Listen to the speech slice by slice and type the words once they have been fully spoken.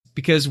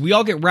because we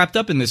all get wrapped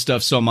up in this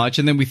stuff so much,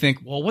 and then we think,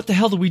 well, what the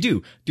hell do we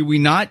do? Do we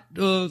not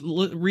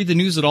read the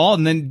news at all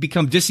and then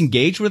become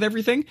disengaged with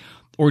everything?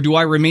 Or do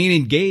I remain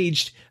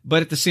engaged,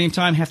 but at the same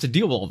time have to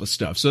deal with all this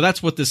stuff? So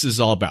that's what this is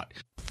all about.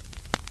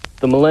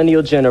 The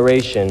millennial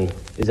generation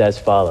is as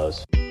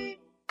follows.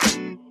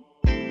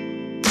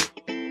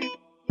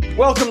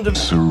 Welcome to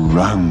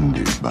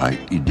Surrounded by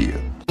Idiots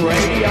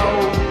Radio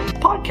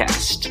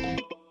Podcast.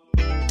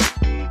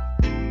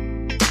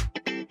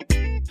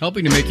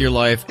 Helping to make your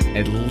life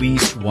at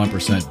least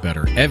 1%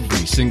 better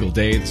every single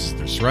day. This is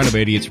the Surrounded by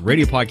Idiots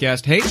Radio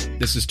Podcast. Hey,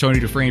 this is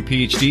Tony Dufresne,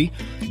 PhD,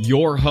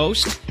 your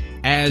host.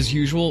 As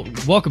usual,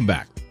 welcome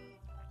back.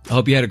 I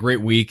hope you had a great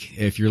week.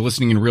 If you're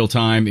listening in real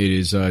time, it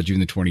is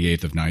June the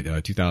 28th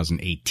of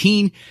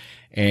 2018.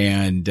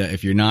 And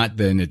if you're not,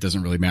 then it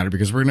doesn't really matter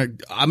because I'm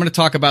going to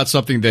talk about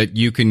something that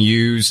you can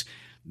use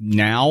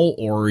now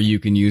or you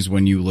can use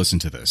when you listen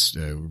to this,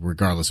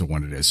 regardless of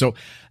when it is. So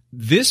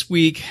this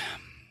week,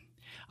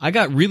 I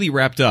got really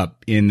wrapped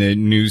up in the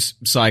news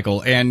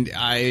cycle, and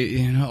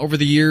over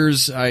the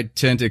years, I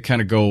tend to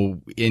kind of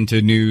go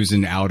into news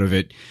and out of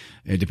it,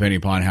 depending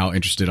upon how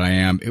interested I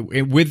am.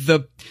 With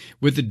the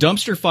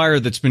dumpster fire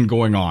that's been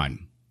going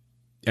on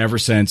ever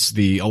since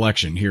the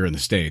election here in the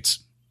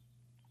States,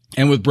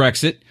 and with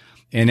Brexit,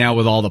 and now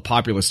with all the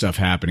populist stuff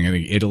happening, I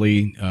think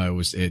Italy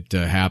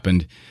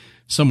happened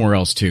somewhere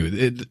else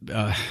too.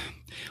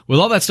 With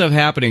all that stuff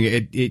happening,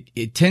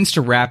 it tends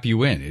to wrap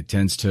you in. It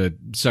tends to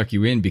suck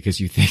you in because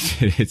you think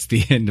that it's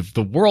the end of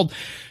the world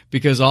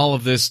because all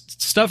of this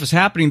stuff is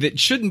happening that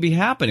shouldn't be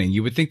happening.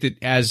 You would think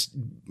that as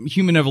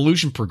human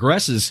evolution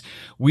progresses,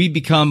 we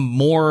become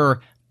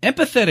more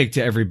empathetic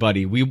to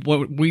everybody. We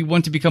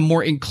want to become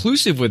more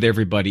inclusive with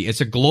everybody.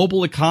 It's a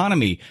global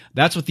economy.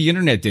 That's what the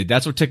internet did.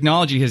 That's what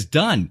technology has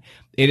done.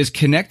 It has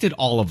connected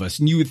all of us.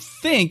 And you would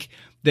think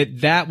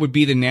that would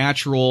be the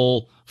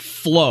natural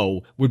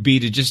flow, would be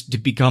to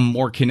become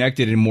more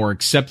connected and more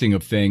accepting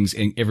of things,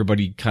 and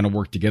everybody kind of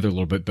work together a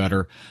little bit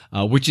better,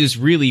 which is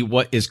really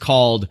what is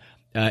called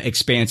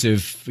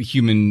expansive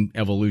human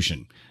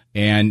evolution.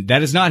 And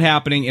that is not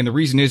happening. And the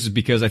reason is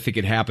because I think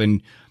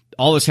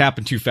all this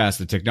happened too fast.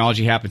 The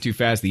technology happened too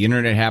fast. The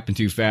internet happened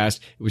too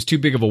fast. It was too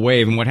big of a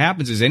wave. And what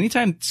happens is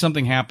anytime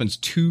something happens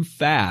too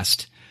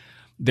fast,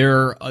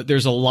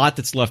 there's a lot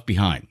that's left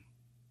behind.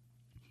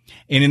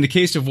 And in the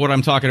case of what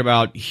I'm talking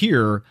about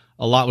here,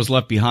 a lot was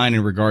left behind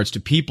in regards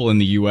to people in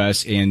the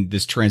U.S. and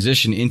this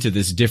transition into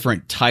this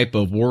different type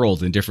of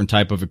world and different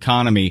type of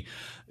economy.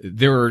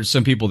 There were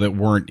some people that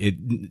weren't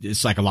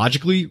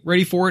psychologically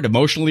ready for it,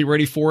 emotionally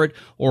ready for it,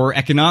 or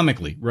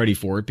economically ready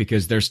for it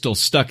because they're still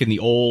stuck in the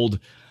old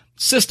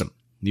system.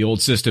 The old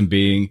system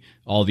being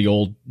all the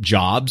old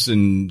jobs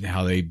and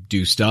how they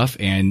do stuff,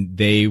 and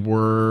they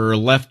were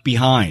left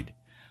behind.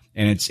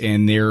 And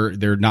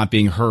they're not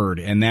being heard.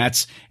 And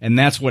that's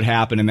what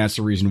happened. And that's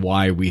the reason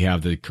why we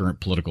have the current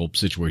political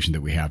situation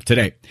that we have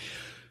today.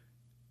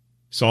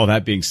 So all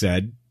that being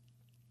said,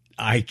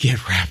 I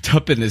get wrapped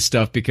up in this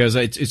stuff because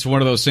it's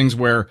one of those things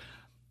where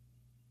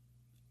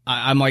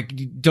I'm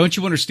like, don't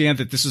you understand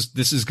that this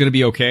is going to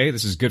be okay?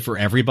 This is good for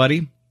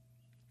everybody.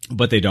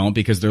 But they don't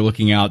because they're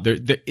looking out.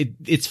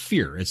 It's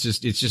fear. It's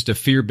just a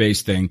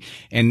fear-based thing.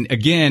 And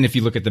again, if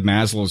you look at the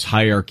Maslow's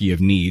hierarchy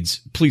of needs,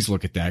 please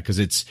look at that because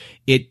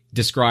it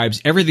describes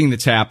everything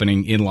that's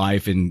happening in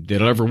life and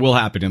that ever will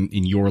happen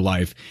in your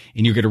life,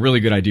 and you get a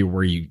really good idea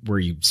where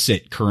you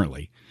sit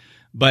currently.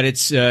 But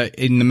it's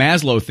in the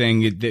Maslow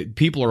thing,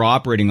 people are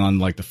operating on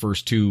like the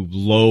first two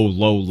low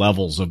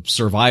levels of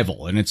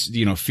survival, and it's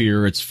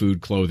fear, it's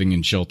food, clothing,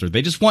 and shelter.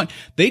 They just want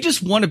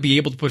to be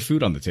able to put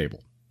food on the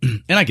table.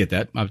 And I get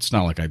that. It's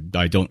not like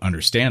I don't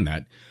understand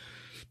that.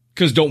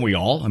 Because don't we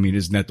all? I mean,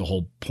 isn't that the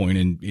whole point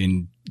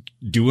in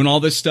doing all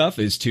this stuff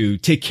is to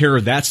take care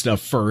of that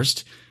stuff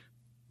first,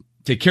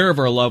 take care of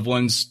our loved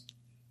ones,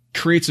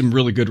 create some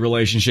really good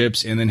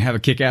relationships, and then have a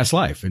kick-ass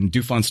life and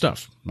do fun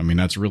stuff. I mean,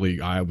 that's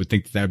really, I would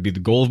think that would be the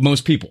goal of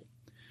most people.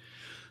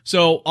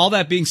 So all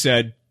that being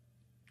said,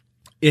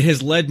 it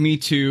has led me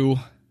to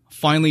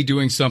finally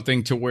doing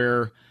something to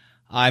where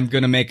I'm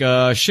going to make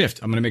a shift.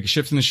 I'm going to make a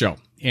shift in the show.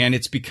 And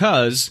it's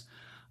because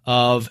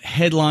of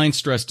headline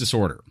stress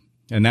disorder.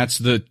 And that's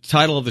the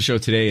title of the show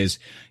today is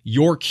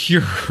Your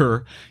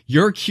Cure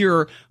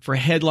for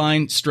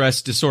Headline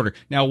Stress Disorder.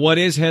 Now, what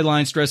is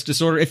headline stress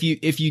disorder? If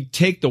you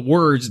take the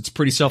words, it's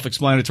pretty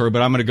self-explanatory,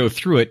 but I'm going to go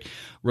through it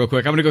real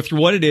quick. I'm going to go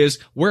through what it is,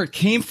 where it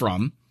came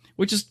from,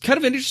 which is kind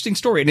of an interesting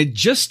story. And it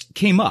just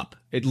came up.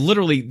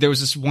 There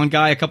was this one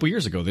guy a couple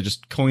years ago that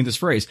just coined this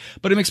phrase,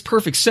 but it makes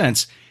perfect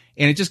sense.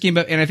 And it just came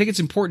up. And I think it's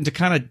important to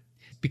kind of,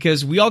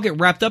 because we all get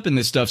wrapped up in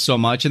this stuff so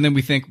much, and then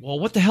we think, well,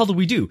 what the hell do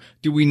we do?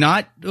 Do we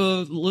not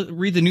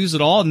read the news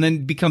at all and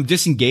then become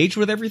disengaged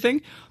with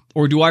everything?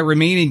 Or do I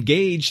remain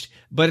engaged,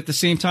 but at the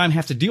same time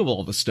have to deal with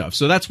all this stuff?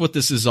 So that's what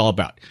this is all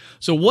about.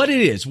 So what it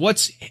is,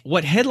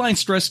 what headline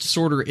stress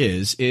disorder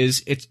is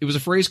it was a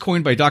phrase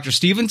coined by Dr.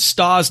 Stephen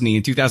Stosny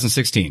in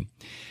 2016.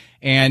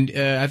 And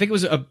I think it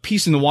was a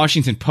piece in the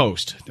Washington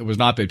Post. It was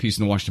not a piece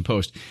in the Washington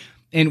Post.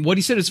 And what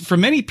he said is, for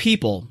many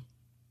people,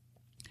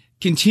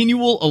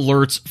 Continual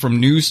alerts from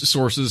news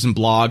sources and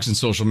blogs and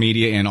social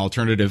media and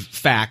alternative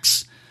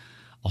facts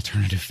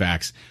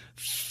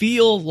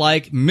feel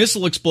like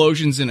missile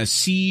explosions in a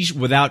siege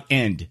without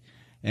end,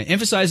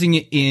 emphasizing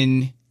it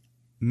in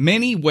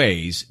many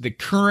ways that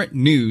current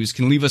news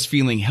can leave us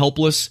feeling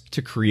helpless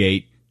to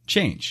create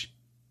change.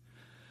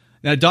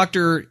 Now,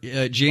 Dr.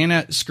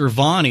 Jana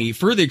Scrivani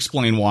further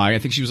explained why. I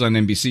think she was on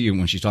NBC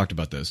when she talked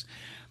about this.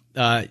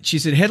 She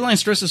said, headline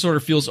stress disorder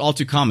feels all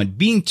too common.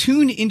 Being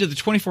tuned into the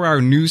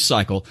 24-hour news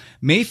cycle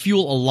may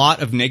fuel a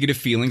lot of negative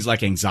feelings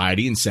like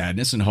anxiety and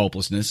sadness and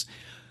hopelessness.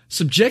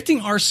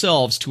 Subjecting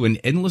ourselves to an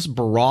endless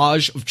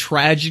barrage of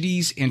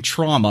tragedies and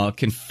trauma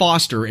can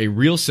foster a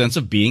real sense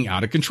of being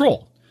out of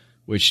control,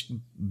 which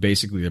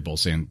basically they're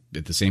both saying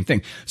the same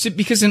thing. So,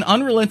 because an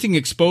unrelenting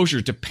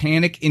exposure to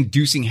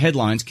panic-inducing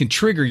headlines can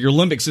trigger your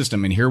limbic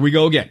system. And here we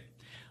go again.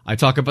 I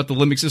talk about the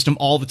limbic system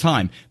all the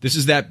time. This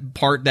is that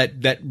part,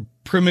 that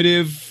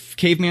primitive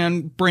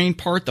caveman brain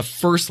part, the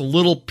first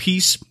little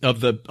piece of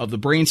the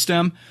brain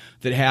stem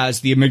that has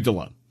the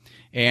amygdala.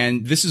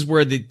 And this is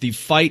where the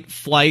fight,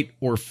 flight,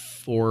 or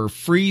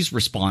freeze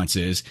response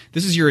is.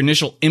 This is your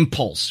initial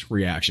impulse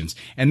reactions.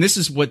 And this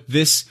is what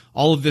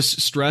all of this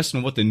stress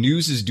and what the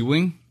news is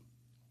doing.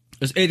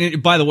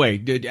 And by the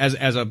way,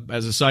 as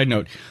a side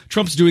note,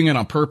 Trump's doing it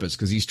on purpose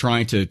because he's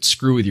trying to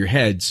screw with your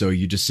head. So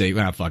you just say,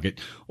 fuck it.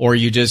 Or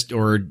you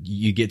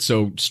get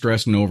so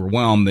stressed and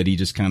overwhelmed that he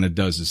just kind of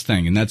does his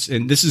thing. And this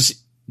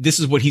is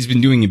what he's been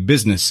doing in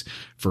business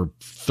for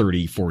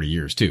 30, 40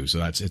 years too.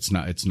 So it's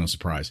no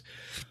surprise.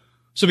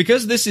 So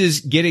because this is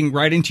getting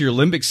right into your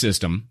limbic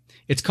system,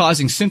 it's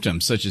causing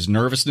symptoms such as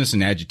nervousness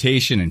and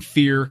agitation and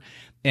fear.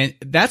 And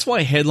that's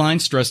why headline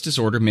stress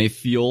disorder may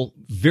feel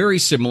very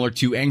similar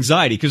to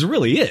anxiety, because it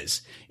really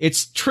is.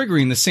 It's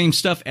triggering the same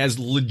stuff as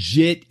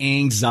legit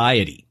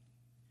anxiety.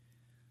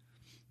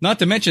 Not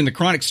to mention the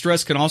chronic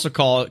stress can also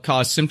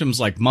cause symptoms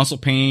like muscle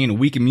pain, a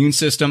weak immune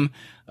system,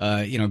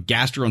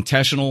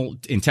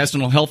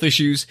 gastrointestinal health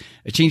issues,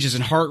 changes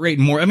in heart rate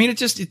and more. I mean, it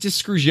just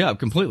screws you up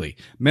completely.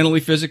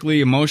 Mentally,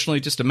 physically, emotionally,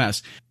 just a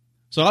mess.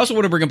 So I also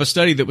want to bring up a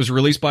study that was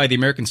released by the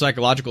American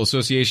Psychological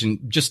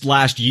Association just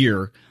last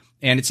year.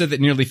 And it said that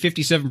nearly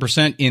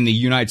 57% in the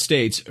United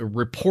States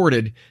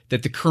reported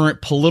that the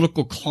current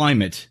political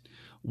climate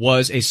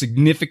was a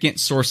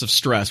significant source of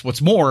stress.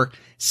 What's more,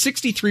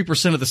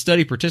 63% of the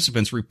study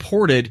participants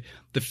reported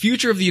the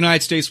future of the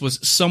United States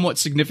was somewhat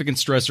significant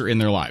stressor in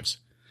their lives.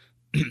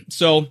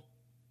 So,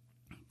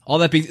 all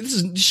that being,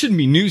 this shouldn't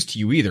be news to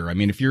you either. I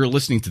mean, if you're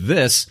listening to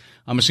this,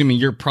 I'm assuming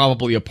you're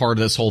probably a part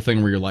of this whole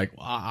thing where you're like,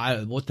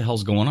 what the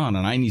hell's going on?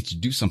 And I need to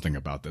do something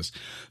about this.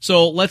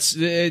 So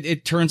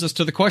it turns us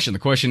to the question. The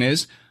question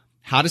is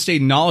how to stay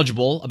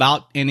knowledgeable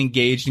about and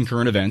engaged in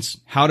current events,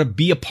 how to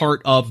be a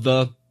part of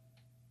the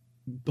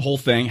whole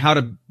thing, how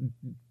to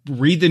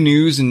read the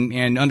news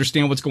and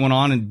understand what's going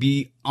on and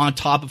be on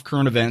top of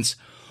current events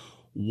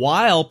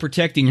while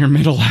protecting your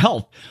mental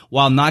health,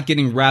 while not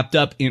getting wrapped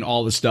up in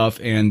all the stuff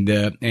and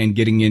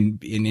getting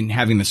in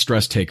having the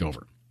stress take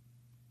over.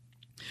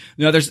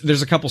 Now,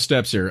 there's a couple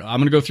steps here. I'm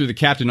going to go through the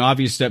Captain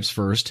Obvious steps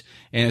first,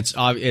 and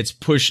it's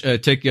push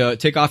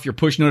take off your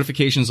push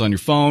notifications on your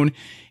phone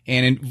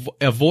and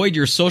avoid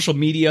your social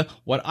media,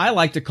 what I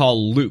like to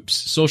call loops,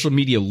 social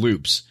media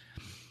loops.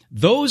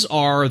 Those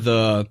are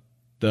the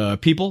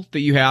people that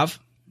you have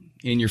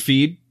in your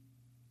feed,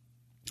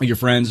 your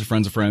friends of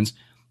friends,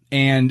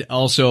 and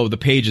also the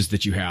pages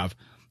that you have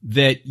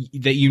that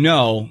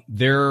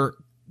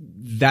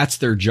that's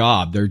their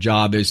job. Their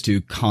job is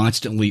to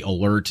constantly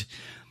alert,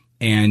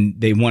 and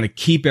they want to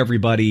keep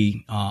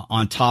everybody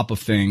on top of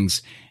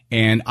things.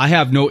 And I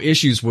have no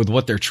issues with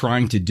what they're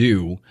trying to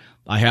do.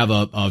 I have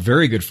a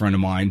very good friend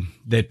of mine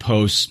that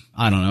posts,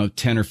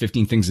 10 or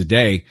 15 things a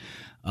day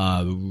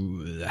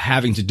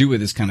having to do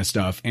with this kind of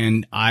stuff.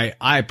 And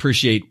I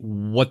appreciate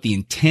what the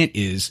intent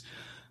is,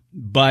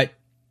 but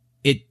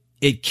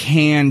it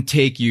can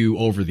take you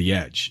over the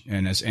edge.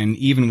 And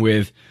even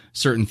with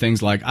certain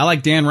things like, I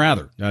like Dan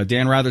Rather.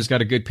 Dan Rather's got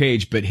a good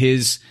page, but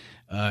he's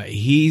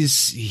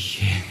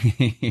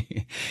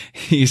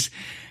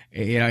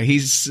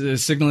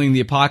signaling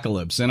the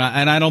apocalypse. And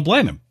I don't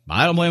blame him.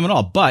 I don't blame him at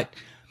all. But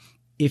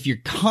if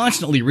you're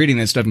constantly reading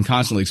that stuff and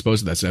constantly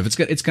exposed to that stuff,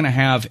 it's going to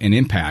have an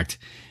impact.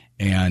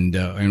 And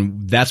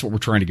that's what we're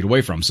trying to get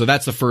away from. So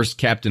that's the first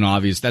Captain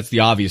Obvious. That's the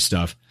obvious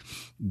stuff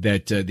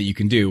that you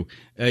can do.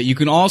 You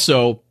can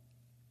also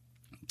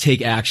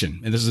take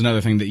action. And this is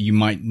another thing that you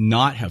might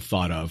not have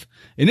thought of.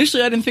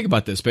 Initially, I didn't think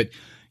about this, but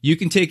you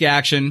can take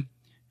action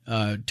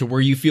to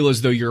where you feel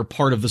as though you're a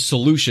part of the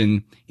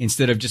solution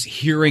instead of just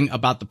hearing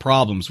about the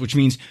problems, which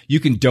means you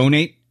can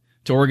donate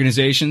to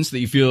organizations that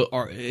you feel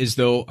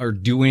are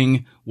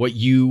doing what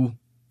you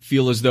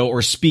feel as though,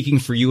 or speaking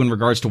for you in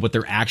regards to what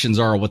their actions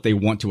are, or what they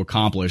want to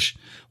accomplish,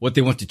 what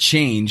they want to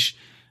change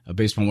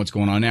based on what's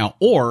going on now.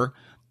 Or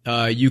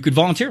you could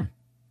volunteer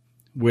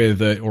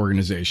with an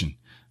organization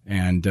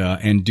and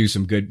do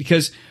some good,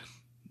 because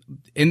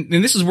and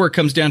this is where it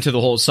comes down to the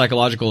whole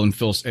psychological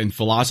and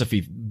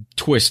philosophy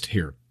twist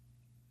here.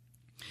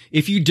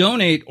 If you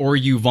donate or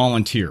you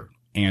volunteer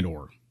and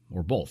or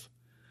both.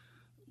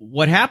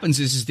 What happens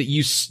is that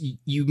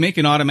you make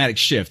an automatic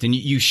shift, and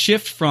you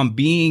shift from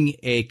being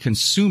a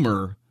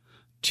consumer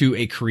to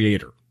a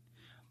creator.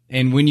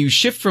 And when you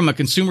shift from a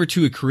consumer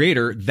to a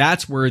creator,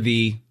 that's where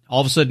all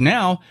of a sudden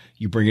now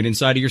you bring it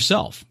inside of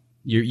yourself.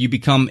 You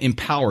become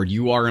empowered.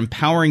 You are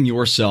empowering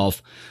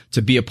yourself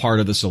to be a part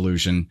of the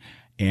solution.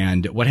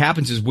 And what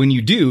happens is when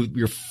you do,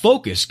 your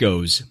focus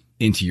goes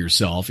into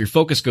yourself. Your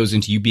focus goes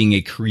into you being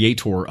a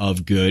creator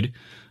of good,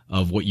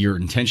 of what your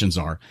intentions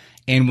are.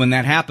 And when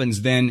that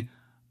happens, then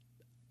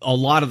a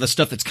lot of the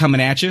stuff that's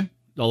coming at you,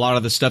 a lot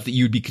of the stuff that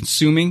you'd be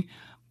consuming,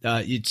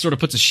 it sort of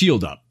puts a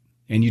shield up,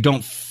 and you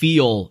don't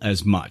feel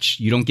as much.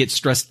 You don't get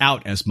stressed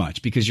out as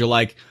much because you're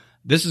like,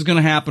 this is going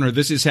to happen, or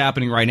this is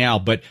happening right now,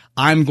 but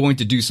I'm going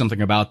to do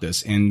something about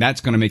this. And that's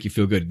going to make you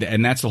feel good.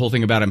 And that's the whole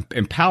thing about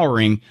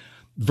empowering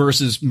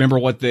versus, remember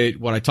what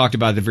I talked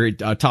about at the very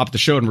top of the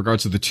show in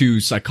regards to the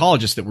two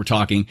psychologists that were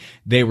talking.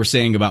 They were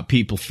saying about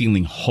people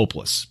feeling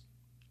hopeless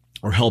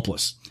or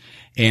helpless.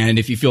 And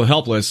if you feel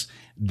helpless,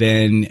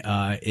 then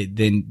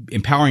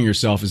empowering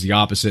yourself is the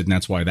opposite. And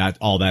that's why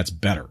that's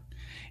better.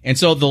 And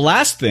so the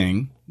last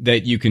thing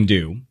that you can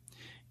do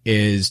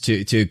is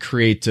to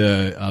create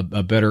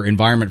a better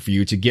environment for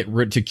you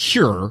to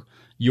cure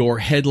your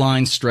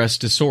headline stress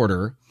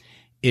disorder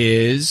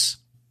is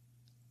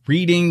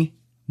reading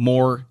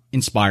more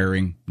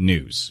inspiring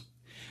news.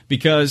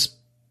 Because,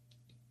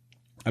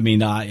 I mean,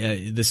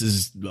 this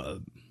is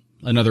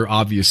another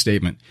obvious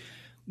statement.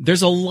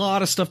 There's a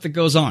lot of stuff that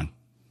goes on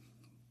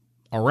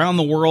around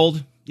the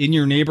world, in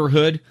your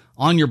neighborhood,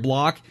 on your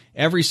block,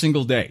 every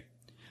single day.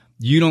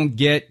 You don't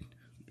get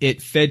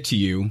it fed to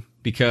you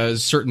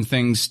because certain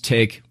things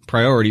take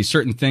priority.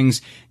 Certain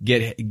things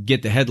get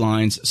the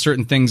headlines.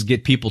 Certain things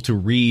get people to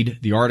read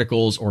the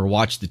articles or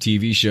watch the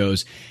TV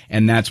shows.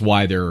 And that's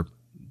why they're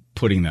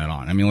putting that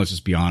on. I mean, let's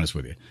just be honest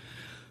with you.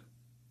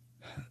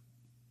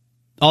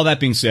 All that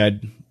being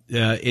said,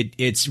 I think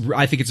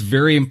it's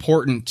very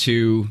important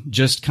to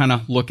just kind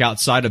of look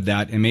outside of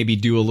that and maybe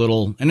do a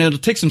little, and it'll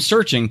take some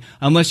searching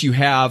unless you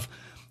have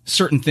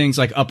certain things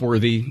like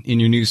Upworthy in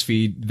your news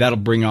feed. That'll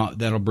bring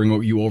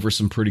you over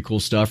some pretty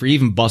cool stuff. Or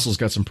even Bustle's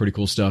got some pretty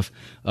cool stuff.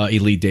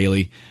 Elite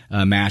Daily,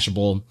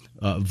 Mashable,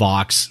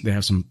 Vox, they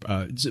have some,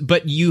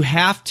 but you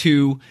have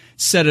to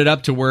set it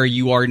up to where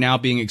you are now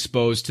being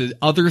exposed to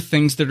other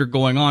things that are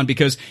going on.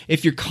 Because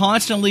if you're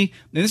constantly,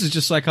 and this is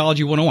just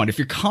Psychology 101, if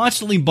you're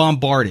constantly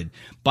bombarded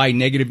by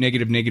negative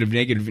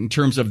in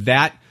terms of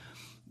that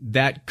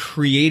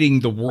creating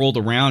the world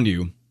around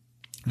you,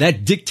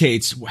 that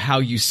dictates how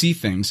you see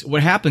things.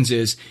 What happens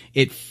is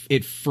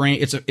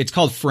it's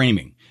called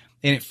framing,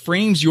 and it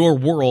frames your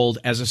world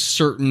as a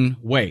certain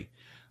way.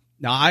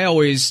 Now, I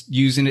always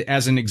use it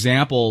as an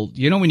example.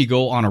 You know, when you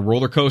go on a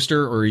roller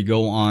coaster or you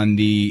go on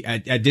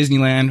at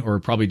Disneyland, or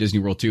probably Disney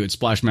World too, at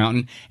Splash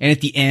Mountain, and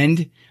at the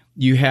end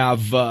you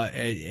have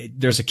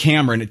there's a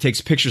camera and it takes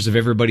pictures of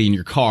everybody in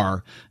your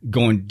car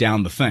going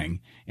down the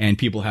thing, and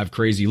people have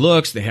crazy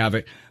looks. They have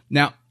it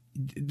now.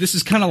 This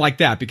is kind of like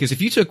that, because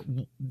if you took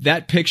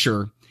that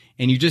picture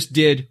and you just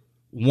did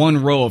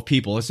one row of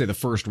people, let's say the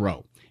first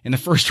row, and the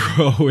first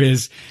row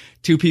is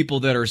two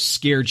people that are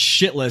scared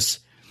shitless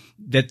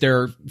that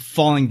they're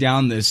falling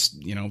down this,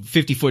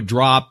 50-foot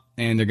drop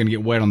and they're going to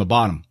get wet on the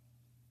bottom.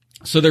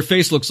 So their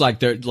face looks like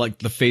they're like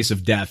the face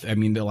of death. I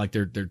mean,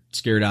 they're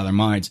scared out of their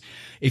minds.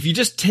 If you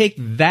just take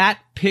that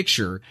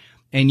picture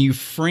and you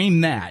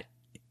frame that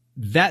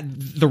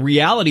the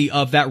reality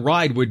of that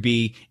ride would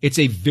be, it's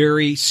a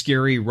very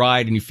scary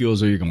ride and you feel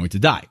as though you're going to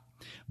die.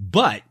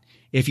 But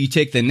if you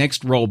take the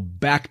next row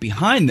back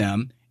behind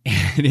them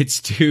and it's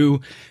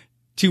two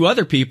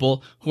other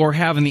people who are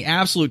having the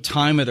absolute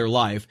time of their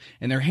life,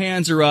 and their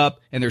hands are up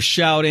and they're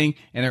shouting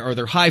or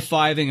they're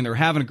high-fiving and they're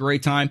having a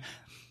great time,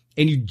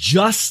 and you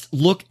just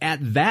look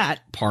at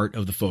that part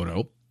of the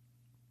photo,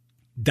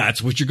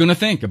 that's what you're going to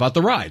think about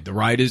the ride. The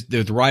ride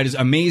is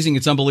amazing.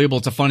 It's unbelievable.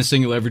 It's the funnest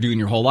thing you'll ever do in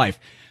your whole life.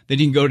 Then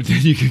you can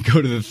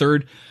go to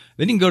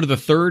the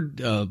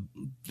third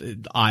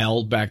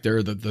aisle back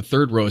there, the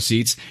third row of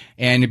seats,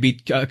 and it'd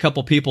be a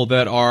couple people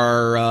that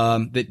are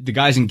the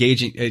guy's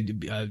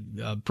engaging,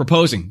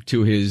 proposing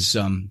to his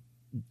to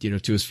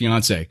his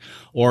fiance,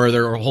 or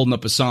they're holding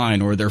up a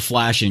sign, or they're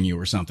flashing you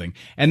or something,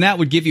 and that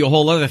would give you a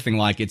whole other thing,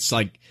 like it's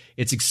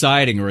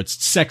exciting or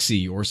it's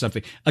sexy or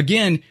something.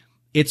 Again,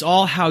 it's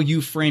all how you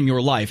frame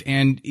your life.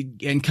 And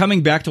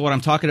coming back to what I'm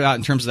talking about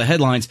in terms of the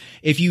headlines,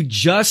 if you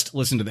just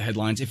listen to the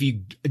headlines, if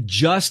you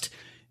just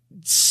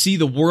see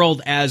the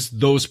world as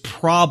those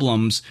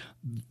problems,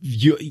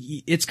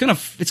 it's going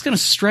to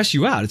stress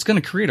you out. It's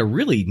going to create a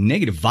really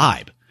negative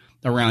vibe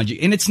around you.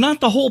 And it's not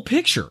the whole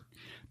picture.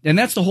 And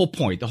that's the whole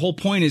point. The whole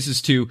point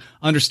is to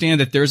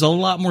understand that there's a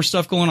lot more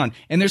stuff going on,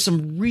 and there's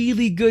some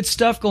really good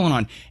stuff going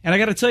on. And I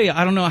got to tell you,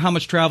 I don't know how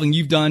much traveling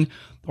you've done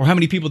or how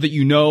many people that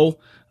you know,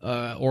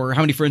 or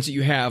how many friends that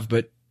you have,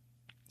 but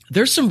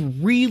there's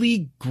some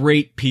really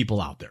great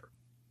people out there.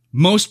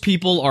 Most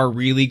people are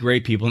really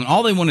great people, and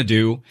all they want to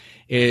do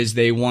is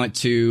they want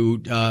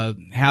to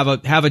have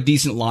a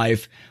decent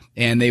life,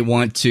 and they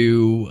want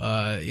to,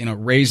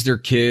 raise their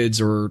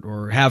kids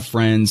or have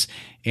friends.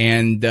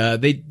 And,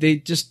 they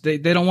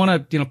don't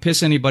want to,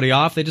 piss anybody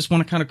off. They just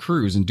want to kind of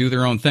cruise and do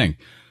their own thing.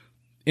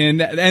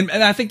 And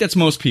I think that's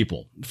most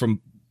people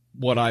from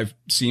what I've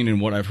seen and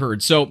what I've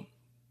heard. So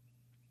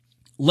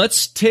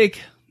let's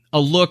take a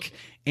look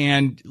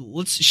and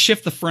let's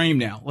shift the frame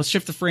now. Let's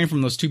shift the frame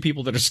from those two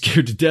people that are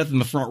scared to death in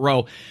the front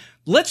row.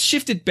 Let's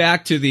shift it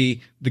back to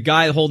the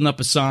guy holding up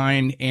a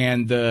sign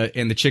and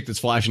the chick that's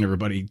flashing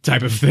everybody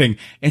type of thing,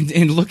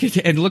 and look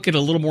at a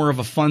little more of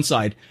a fun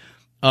side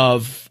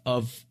of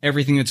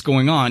everything that's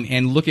going on,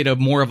 and look at a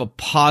more of a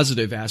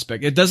positive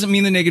aspect. It doesn't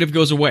mean the negative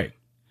goes away.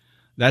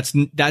 That's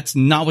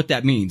not what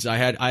that means. I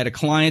had a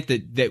client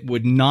that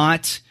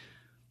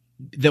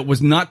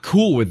was not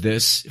cool with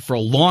this for a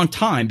long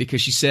time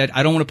because she said,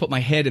 I don't want to put my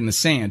head in the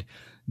sand.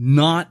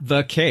 Not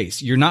the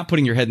case. You're not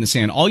putting your head in the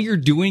sand. All you're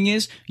doing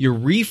is you're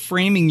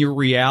reframing your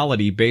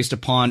reality based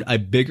upon a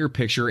bigger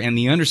picture and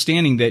the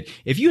understanding that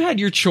if you had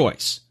your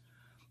choice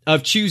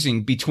of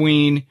choosing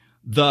between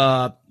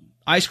the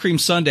ice cream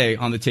sundae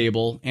on the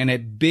table and a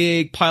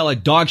big pile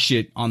of dog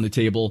shit on the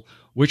table,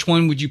 which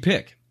one would you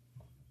pick?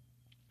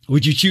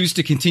 Would you choose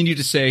to continue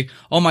to say,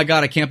 oh my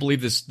God, I can't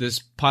believe this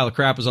pile of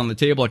crap is on the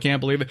table. I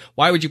can't believe it.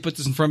 Why would you put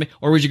this in front of me?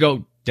 Or would you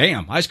go,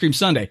 damn, ice cream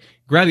sundae,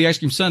 grab the ice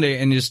cream sundae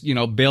and just,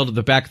 bail to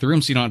the back of the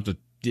room so you don't have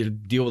to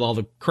deal with all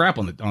the crap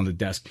on the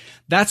desk.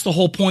 That's the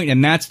whole point,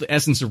 and that's the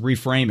essence of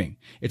reframing.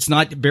 It's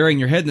not burying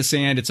your head in the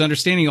sand. It's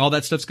understanding all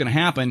that stuff's going to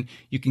happen.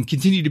 You can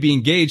continue to be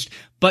engaged,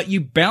 but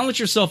you balance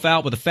yourself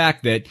out with the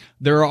fact that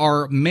there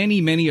are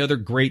many, many other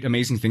great,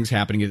 amazing things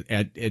happening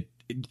at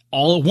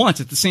all at once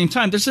at the same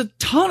time. There's a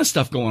ton of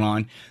stuff going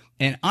on,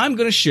 and I'm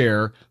going to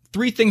share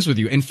 3 things with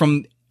you. And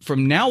from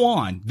now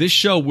on, this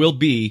show will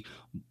be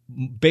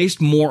based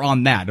more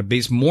on that,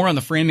 based more on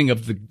the framing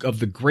of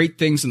the great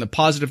things and the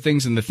positive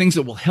things and the things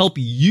that will help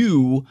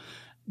you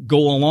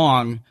go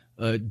along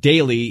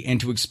daily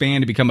and to expand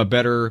and become a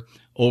better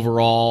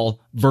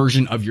overall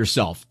version of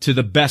yourself, to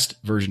the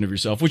best version of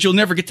yourself, which you'll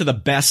never get to the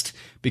best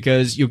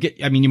because you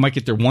might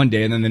get there one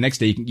day and then the next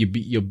day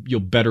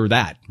you'll better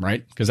that,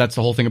 right? Because that's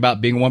the whole thing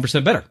about being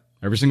 1% better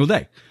every single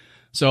day.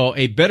 So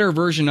a better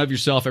version of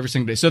yourself every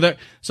single day.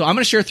 So I'm going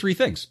to share 3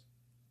 things.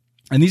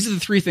 And these are the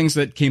 3 things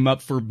that came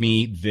up for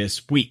me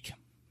this week.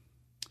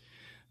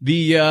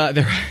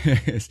 There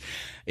is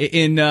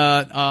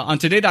on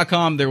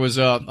today.com, there was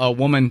a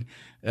woman,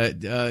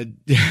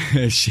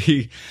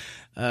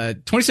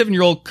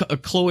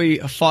 27-year-old Chloe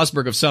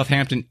Fosberg of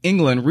Southampton,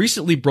 England,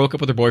 recently broke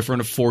up with her boyfriend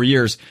of 4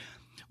 years.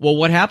 Well,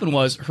 what happened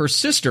was her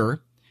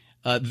sister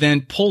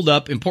then pulled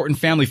up important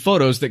family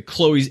photos that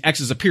Chloe's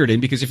exes appeared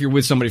in, because if you're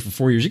with somebody for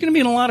 4 years, you're going to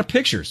be in a lot of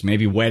pictures,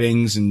 maybe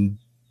weddings and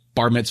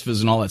bar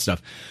mitzvahs and all that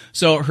stuff.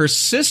 So her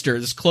sister,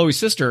 this Chloe's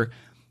sister,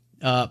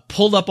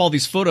 pulled up all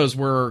these photos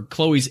where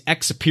Chloe's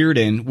ex appeared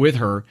in with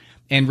her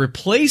and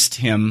replaced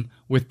him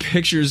with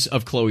pictures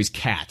of Chloe's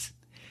cat.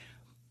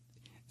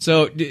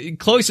 So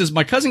Chloe says,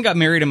 my cousin got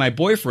married and my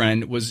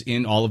boyfriend was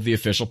in all of the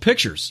official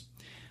pictures.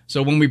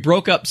 So when we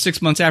broke up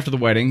 6 months after the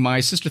wedding, my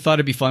sister thought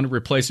it'd be fun to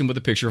replace him with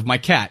a picture of my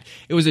cat.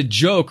 It was a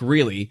joke,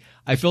 really.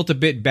 I felt a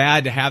bit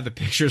bad to have the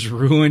pictures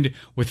ruined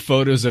with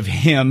photos of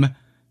him,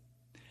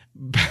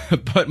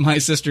 but my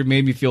sister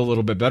made me feel a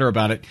little bit better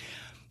about it.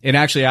 And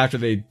actually, after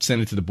they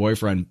sent it to the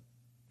boyfriend,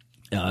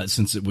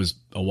 since it was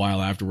a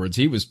while afterwards,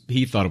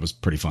 he thought it was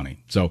pretty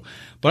funny. So,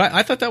 but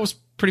I thought that was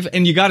pretty fun.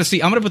 And you got to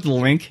see, I'm going to put the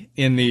link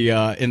in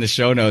the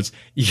show notes.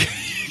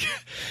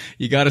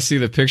 You got to see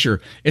the picture.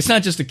 It's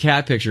not just a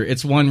cat picture.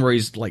 It's one where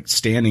he's like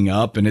standing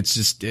up, and it's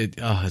just,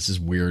 this is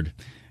weird.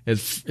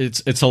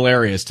 It's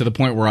hilarious to the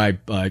point where I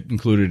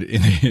included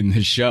it in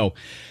this show.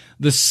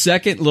 The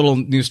second little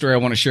news story I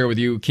want to share with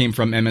you came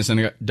from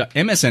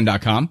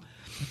MSN.com.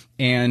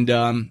 And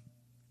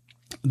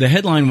the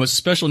headline was,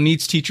 special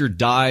needs teacher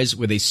dies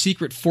with a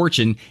secret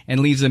fortune and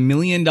leaves $1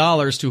 million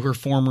to her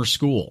former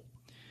school.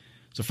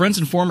 So friends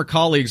and former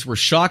colleagues were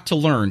shocked to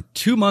learn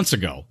 2 months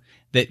ago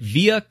that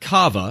Via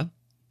Cava,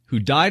 who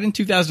died in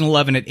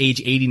 2011 at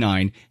age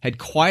 89, had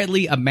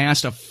quietly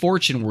amassed a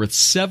fortune worth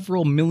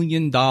several $1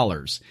 million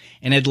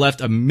and had left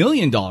 $1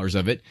 million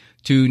of it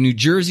to New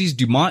Jersey's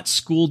Dumont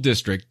School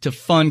District to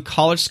fund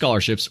college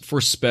scholarships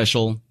for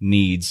special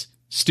needs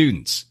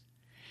students.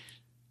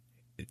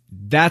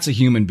 That's a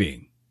human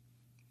being.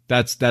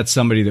 That's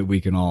somebody that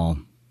we can all,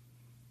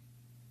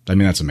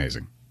 that's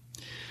amazing.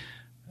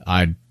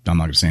 I'm not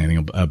going to say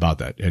anything about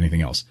that,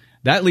 anything else.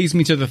 That leads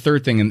me to the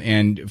third thing.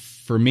 And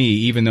for me,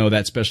 even though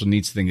that special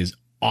needs thing is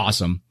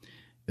awesome,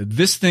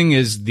 this thing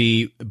is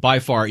by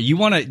far, you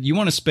want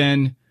to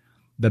spend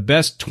the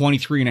best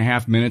 23 and a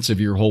half minutes of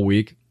your whole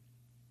week.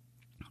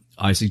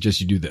 I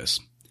suggest you do this.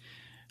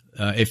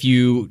 If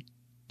you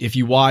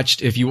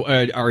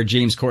are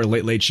James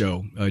Corden, Late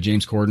Show,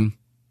 James Corden,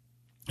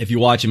 if you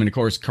watch him, and of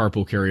course,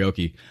 Carpool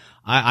Karaoke,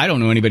 I don't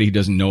know anybody who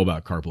doesn't know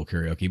about Carpool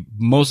Karaoke,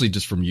 mostly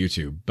just from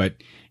YouTube,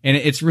 and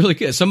it's really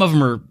good. Some of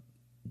them are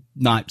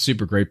not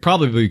super great,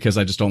 probably because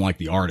I just don't like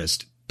the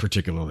artist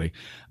particularly,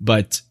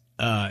 but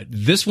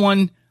this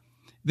one,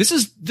 This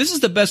is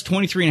the best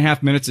 23 and a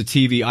half minutes of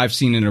TV I've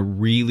seen in a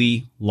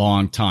really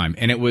long time.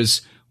 And it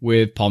was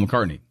with Paul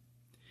McCartney.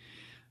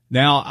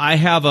 Now I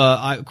have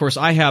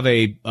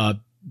a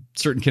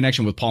certain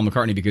connection with Paul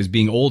McCartney because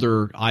being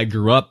older, I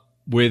grew up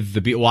with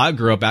the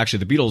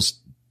Beatles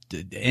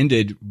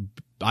ended.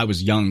 I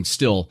was young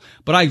still,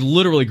 but I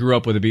literally grew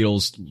up with the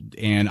Beatles.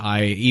 And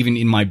even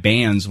in my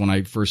bands, when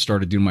I first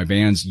started doing my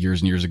bands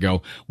years and years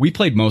ago, we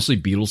played mostly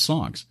Beatles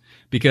songs.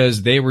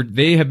 Because they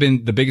have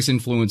been the biggest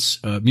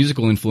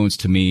musical influence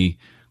to me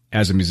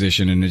as a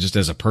musician and just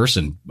as a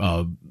person,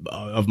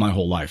 of my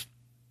whole life.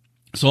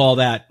 So all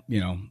that,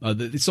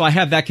 so I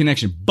have that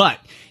connection. But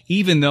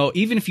even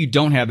if you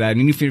don't have that,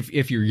 and even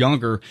if you're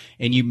younger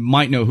and you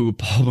might know who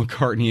Paul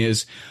McCartney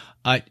is,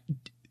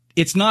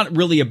 it's not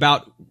really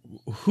about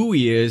who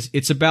he is.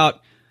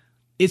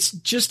 It's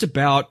just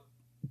about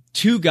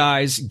two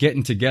guys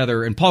getting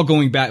together and Paul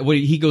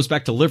he goes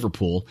back to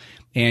Liverpool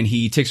and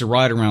he takes a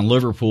ride around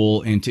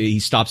Liverpool and he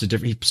stops at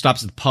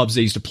the pubs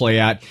they used to play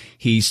at.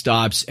 He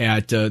stops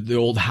at the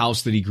old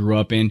house that he grew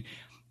up in.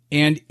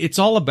 And it's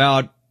all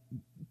about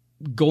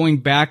going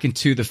back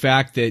into the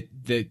fact that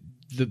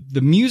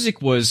the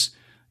music was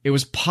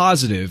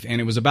positive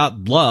and it was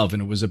about love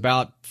and it was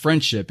about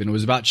friendship and it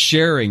was about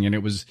sharing and it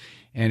was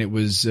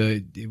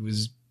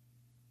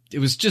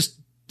just,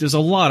 there's a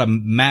lot of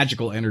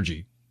magical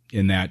energy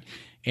in that.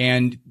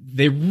 And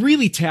they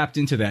really tapped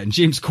into that. And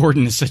James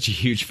Corden is such a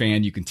huge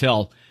fan, you can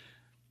tell.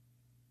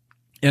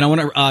 And I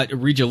want to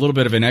read you a little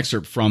bit of an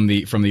excerpt from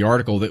the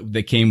article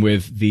that came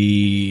with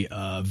the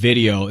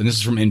video. And this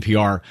is from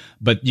NPR,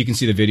 but you can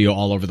see the video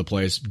all over the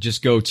place.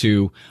 Just go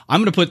to,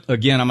 I'm going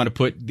to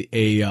put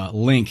a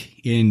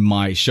link in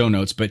my show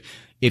notes. But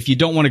if you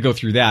don't want to go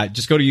through that,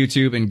 just go to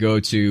YouTube and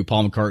go to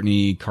Paul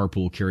McCartney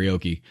Carpool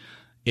Karaoke.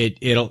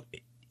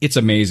 It's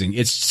amazing.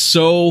 It's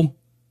so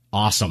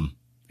awesome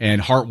and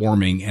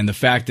heartwarming. And the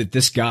fact that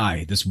this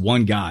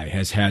one guy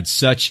has had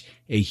such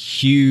a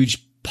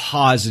huge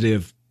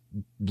positive,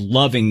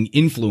 loving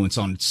influence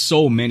on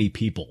so many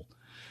people,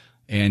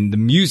 and the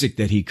music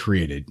that he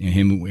created, and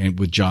him and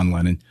with John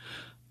Lennon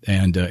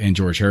and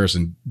George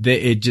Harrison,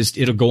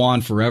 it'll go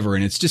on forever.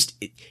 And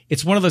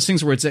it's one of those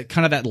things where it's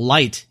kind of that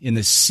light in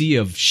the sea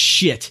of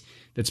shit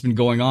that's been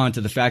going on,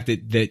 to the fact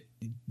that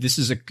this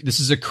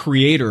is a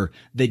creator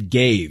that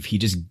he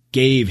just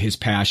gave his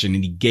passion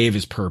and he gave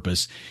his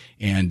purpose.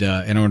 And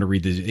I want to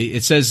read this.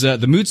 It says,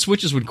 the mood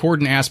switches when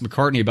Corden asked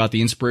McCartney about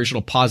the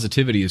inspirational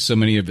positivity of so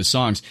many of his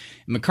songs.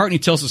 And McCartney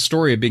tells the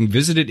story of being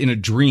visited in a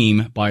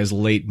dream by his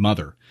late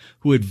mother,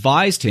 who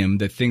advised him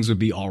that things would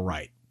be all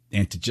right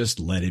and to just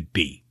let it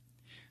be.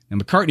 Now,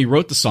 McCartney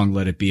wrote the song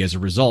Let It Be as a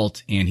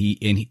result. And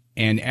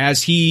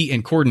as he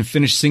and Corden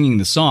finished singing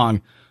the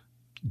song,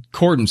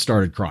 Corden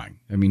started crying.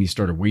 I mean, he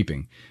started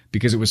weeping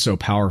because it was so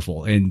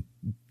powerful. And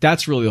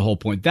that's really the whole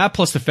point. That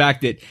plus the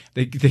fact that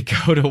they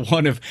go to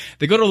one of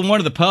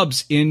the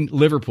pubs in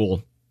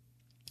Liverpool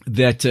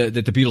that the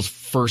Beatles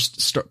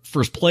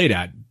first played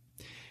at.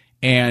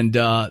 And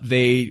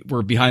they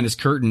were behind this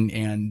curtain,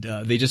 and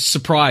they just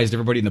surprised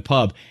everybody in the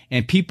pub,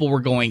 and people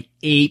were going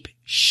ape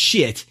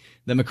shit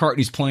that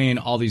McCartney's playing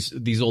all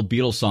these old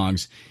Beatles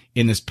songs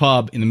in this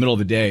pub in the middle of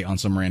the day on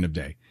some random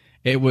day.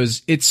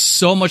 It's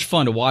so much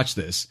fun to watch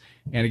this.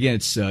 And again,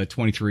 it's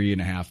 23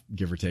 and a half,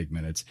 give or take,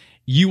 minutes.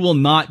 You will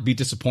not be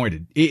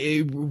disappointed.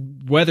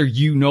 Whether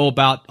you know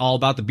all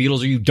about the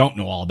Beatles or you don't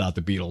know all about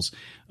the Beatles,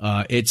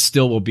 it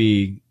still will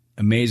be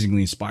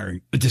amazingly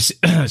inspiring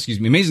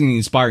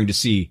to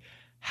see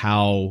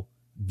how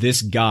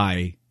this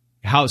guy,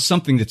 how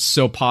something that's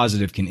so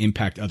positive can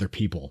impact other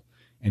people,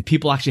 and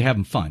people actually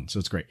having fun. So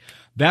it's great.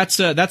 That's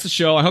the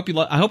show. I hope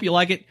you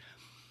like it.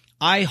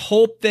 I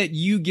hope that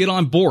you get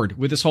on board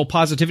with this whole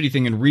positivity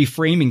thing and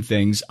reframing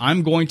things.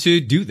 I'm going to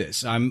do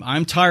this.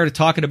 I'm tired of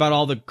talking about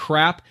all the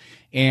crap,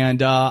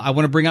 and I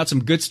want to bring out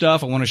some good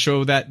stuff. I want to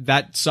show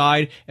that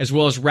side, as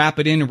well as wrap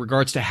it in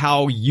regards to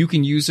how you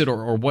can use it,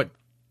 or what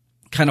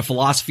kind of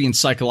philosophy and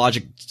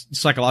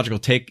psychological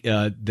take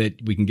that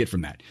we can get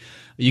from that.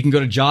 You can go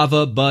to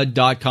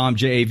javabud.com,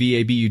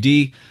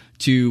 JAVABUD,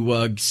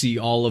 to see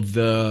all of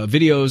the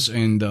videos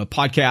and the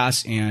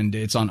podcasts, and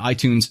it's on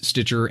iTunes,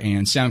 Stitcher,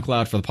 and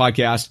SoundCloud for the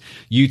podcast.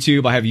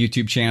 YouTube, I have a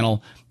YouTube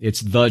channel. It's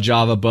The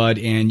Java Bud,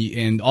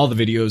 and all the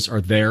videos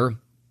are there.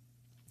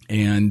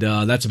 And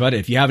that's about it.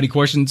 If you have any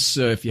questions,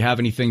 if you have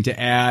anything to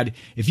add,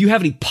 if you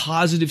have any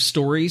positive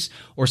stories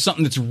or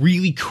something that's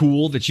really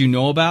cool that you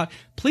know about,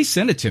 please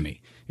send it to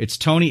me. It's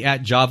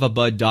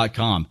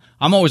Tony@javabud.com.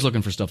 I'm always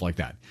looking for stuff like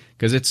that,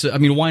 because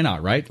why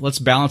not, right? Let's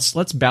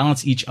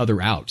balance each other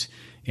out.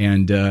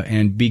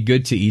 And be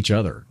good to each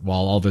other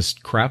while all this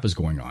crap is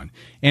going on,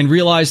 and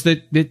realize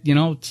that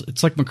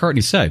it's like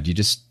McCartney said, you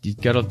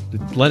gotta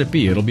let it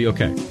be. It'll be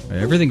okay.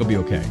 Everything will be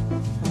okay.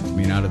 I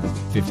mean, out of the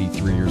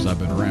 53 years I've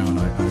been around,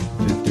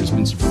 there's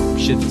been some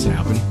shit that's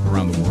happened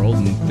around the world,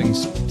 and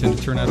things tend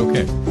to turn out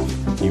okay,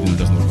 even though it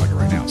doesn't look like it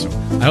right now. So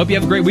I hope you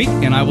have a great week,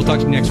 and I will talk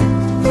to you next week.